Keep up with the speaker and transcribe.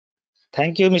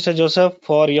Thank you, Mr. Joseph,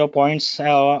 for your points.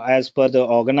 As per the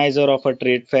organizer of a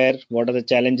trade fair, what are the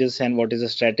challenges and what is the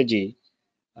strategy?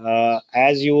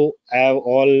 As you have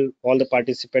all the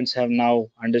participants have now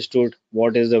understood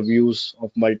what is the views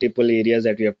of multiple areas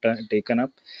that we have taken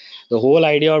up. The whole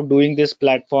idea of doing this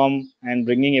platform and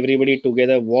bringing everybody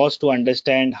together was to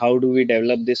understand how do we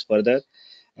develop this further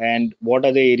and what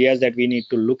are the areas that we need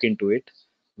to look into it.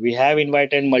 We have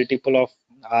invited multiple of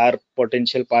our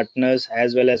potential partners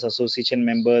as well as association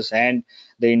members and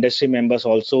the industry members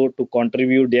also to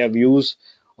contribute their views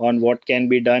on what can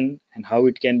be done and how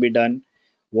it can be done,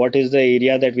 what is the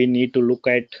area that we need to look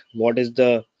at, what is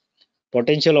the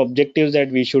potential objectives that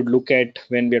we should look at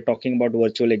when we are talking about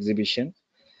virtual exhibition.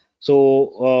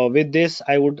 So, with this,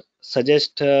 I would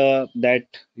suggest that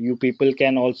you people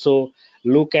can also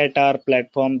look at our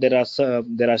platform.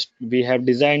 We have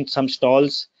designed some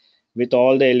stalls with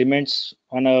all the elements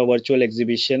on a virtual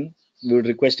exhibition. We would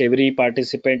request every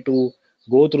participant to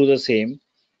go through the same.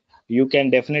 You can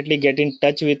definitely get in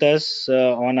touch with us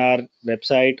on our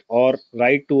website or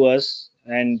write to us,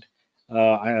 and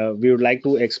we would like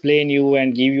to explain you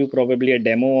and give you probably a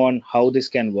demo on how this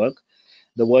can work.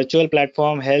 The virtual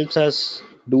platform helps us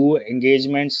do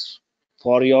engagements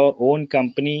for your own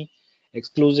company,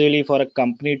 exclusively for a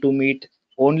company to meet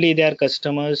only their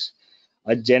customers.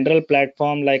 A general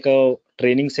platform like a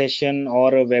training session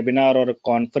or a webinar or a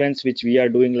conference, which we are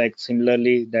doing like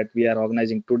similarly that we are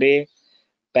organizing today,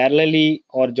 parallelly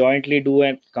or jointly do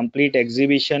a complete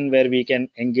exhibition where we can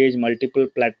engage multiple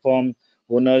platform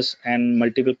owners and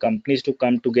multiple companies to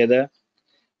come together.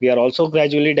 We are also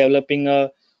gradually developing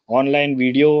a online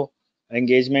video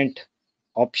engagement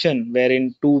option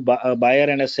wherein a buyer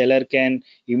and a seller can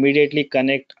immediately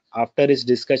connect after its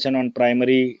discussion on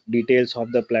primary details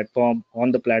of the platform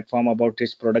on the platform about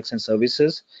its products and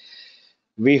services.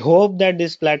 We hope that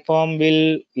this platform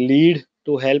will lead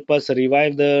to help us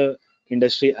revive the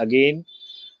industry again,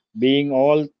 being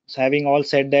all having all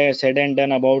said and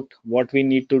done about what we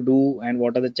need to do and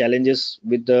what are the challenges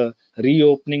with the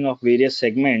reopening of various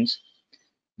segments.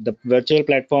 The virtual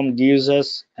platform gives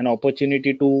us an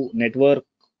opportunity to network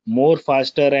more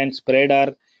faster and spread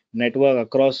our network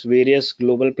across various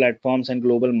global platforms and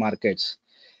global markets.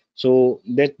 So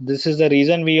that this is the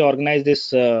reason we organize this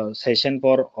session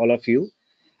for all of you,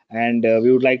 and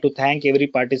we would like to thank every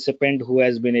participant who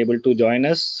has been able to join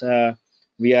us.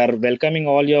 We are welcoming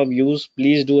all your views.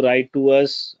 Please do write to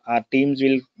us. Our teams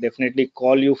will definitely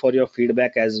call you for your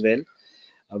feedback as well.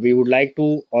 We would like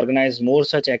to organize more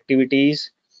such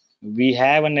activities. We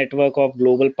have a network of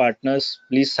global partners.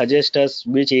 Please suggest us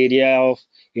which area of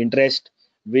interest,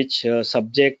 which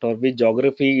subject or which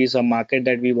geography is a market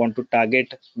that we want to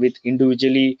target with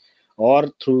individually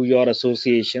or through your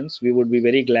associations. We would be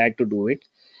very glad to do it.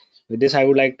 With this, I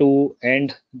would like to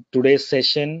end today's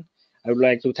session. I would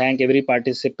like to thank every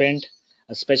participant.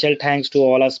 A special thanks to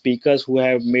all our speakers who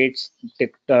have made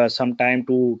some time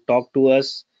to talk to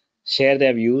us, share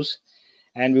their views,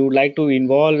 and we would like to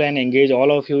involve and engage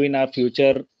all of you in our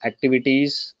future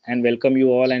activities and welcome you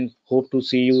all and hope to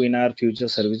see you in our future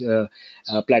service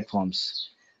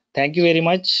platforms. Thank you very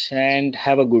much and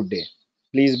have a good day.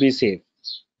 Please be safe.